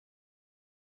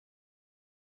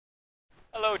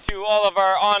Hello to all of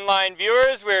our online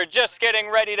viewers. We're just getting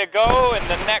ready to go in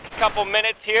the next couple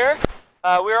minutes here.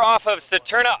 We're off of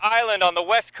Saturna Island on the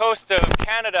west coast of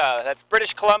Canada. That's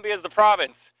British Columbia is the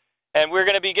province. And we're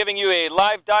going to be giving you a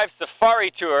live dive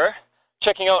safari tour,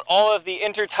 checking out all of the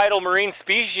intertidal marine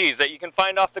species that you can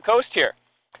find off the coast here.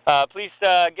 Please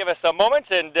give us a moment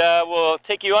and we'll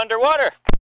take you underwater.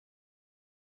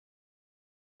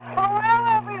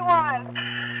 Hello everyone,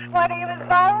 my name is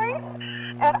Valerie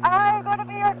and I'm going to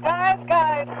be your dive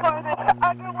guide for this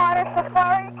underwater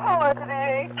safari tour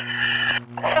today.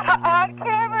 On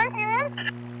camera here,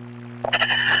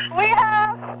 we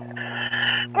have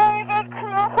David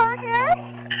Crawford here.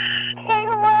 Say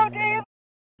hello, Dave.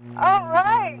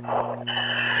 Alright,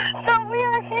 so we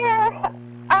are here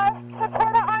at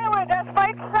Saturna Island, as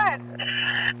Mike said,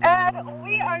 and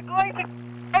we are going to be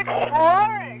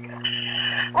exploring.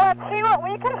 Let's see what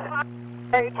we can find.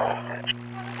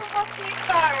 Sea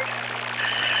stars.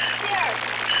 Here.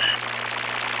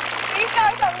 These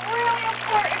guys are really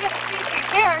important species.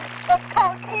 Here, what's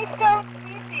called keystone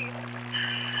species.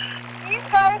 These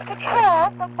guys control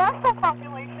the mussel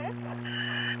population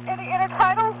in the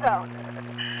intertidal zone.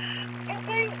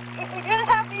 If we didn't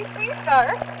have these sea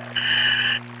stars,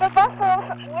 the mussels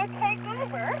would take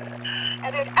over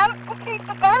and then outcompete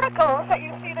the barnacles that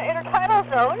you see in the intertidal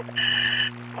zone,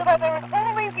 so that there would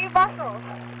only be mussels.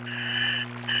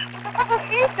 Because the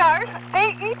sea stars,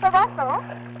 they eat the mussels,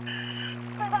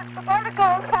 so that the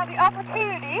barnacles have the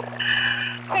opportunity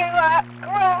to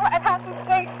grow and have some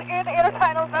space in the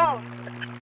intertidal zone.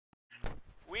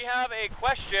 We have a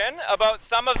question about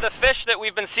some of the fish that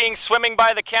we've been seeing swimming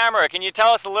by the camera. Can you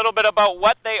tell us a little bit about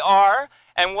what they are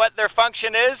and what their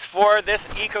function is for this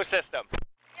ecosystem?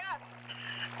 Yes.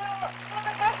 So, some of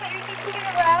the fish that you see swimming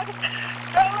around,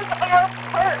 those are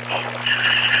perch.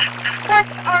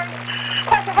 Perch are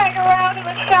tend to hang around in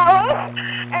the shallows,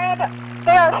 and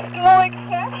they are schooling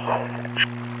fish.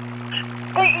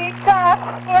 They eat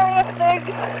various things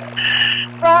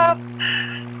from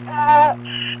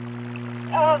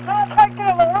zooplankton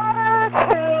in the water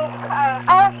to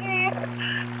algae.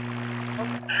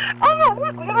 Oh,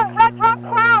 look, we have a red rock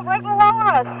crab right below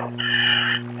us.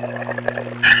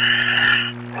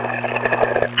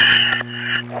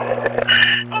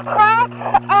 The crabs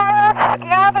are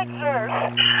scavengers.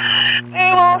 They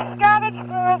will scavenge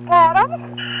the bottom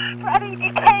for any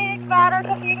decaying matter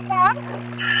to feed upon.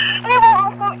 They will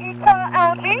also eat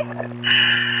algae.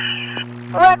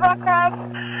 Red rock crabs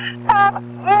have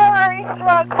very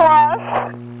strong claws.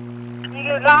 You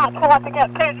do not want to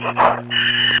get pinched.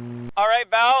 All right,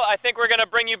 Val, I think we're going to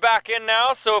bring you back in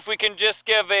now, so if we can just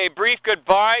give a brief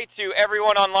goodbye to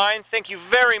everyone online. Thank you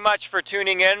very much for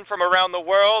tuning in from around the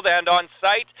world and on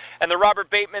site, and the Robert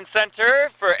Bateman Center.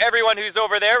 For everyone who's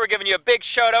over there, we're giving you a big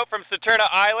shout out from Saturna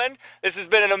Island. This has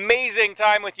been an amazing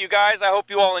time with you guys. I hope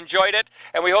you all enjoyed it,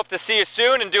 and we hope to see you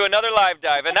soon and do another live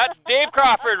dive. And that's Dave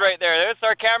Crawford right there. There's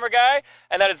our camera guy,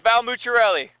 and that is Val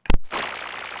Mucciarelli.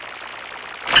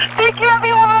 Thank you,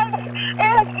 everyone. It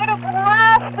has been a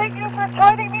blast. Thank you for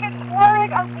joining me in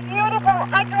exploring our beautiful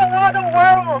underwater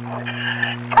world.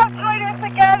 Come join us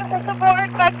again for some more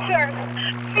adventures.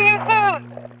 See you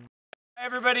soon. Hi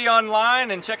everybody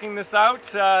online and checking this out.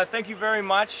 Thank you very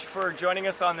much for joining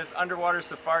us on this underwater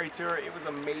safari tour. It was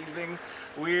amazing.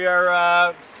 We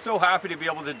are so happy to be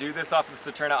able to do this off of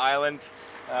Saturna Island.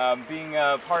 Being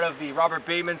part of the Robert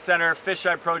Bateman Center,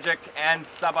 Fisheye Project, and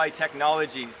Subeye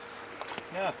Technologies.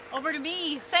 Yeah. Over to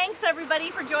me. Thanks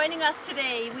everybody for joining us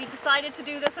today. We decided to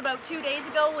do this about 2 days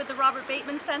ago with the Robert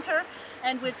Bateman Center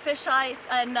and with Fisheye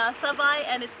and Subeye,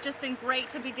 and it's just been great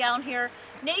to be down here.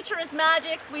 Nature is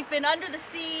magic. We've been under the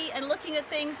sea and looking at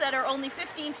things that are only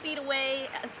 15 feet away,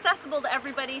 accessible to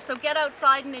everybody, so get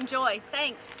outside and enjoy.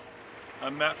 Thanks.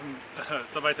 I'm Matt from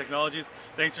Subeye Technologies.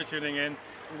 Thanks for tuning in.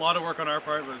 A lot of work on our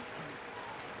part. It was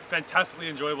fantastically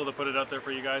enjoyable to put it out there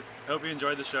for you guys. I hope you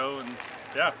enjoyed the show, and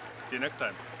yeah. See you next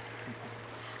time.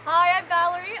 Hi, I'm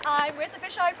Valerie. I'm with the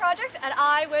Fisheye Project, and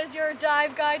I was your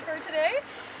dive guide for today.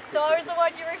 So I was the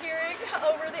one you were hearing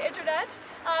over the internet.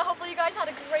 Hopefully you guys had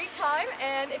a great time,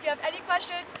 and if you have any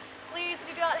questions, please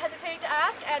do not hesitate to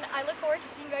ask, and I look forward to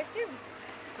seeing you guys soon.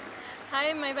 Hi,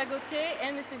 I'm Maëva Gauthier,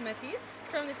 and this is Matisse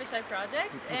from the Fisheye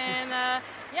Project. And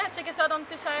yeah, check us out on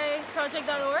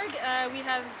fisheyeproject.org. We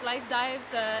have live dives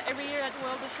every year at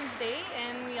World Oceans Day,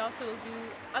 and we also do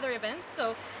other events.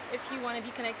 So if you want to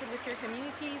be connected with your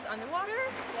communities underwater,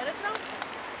 let us know.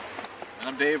 And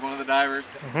I'm Dave, one of the divers.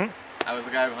 I was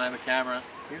the guy behind the camera.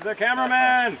 He's the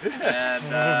cameraman!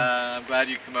 And I'm glad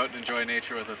you come out and enjoy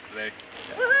nature with us today.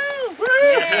 Woohoo!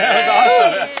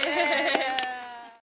 That was awesome!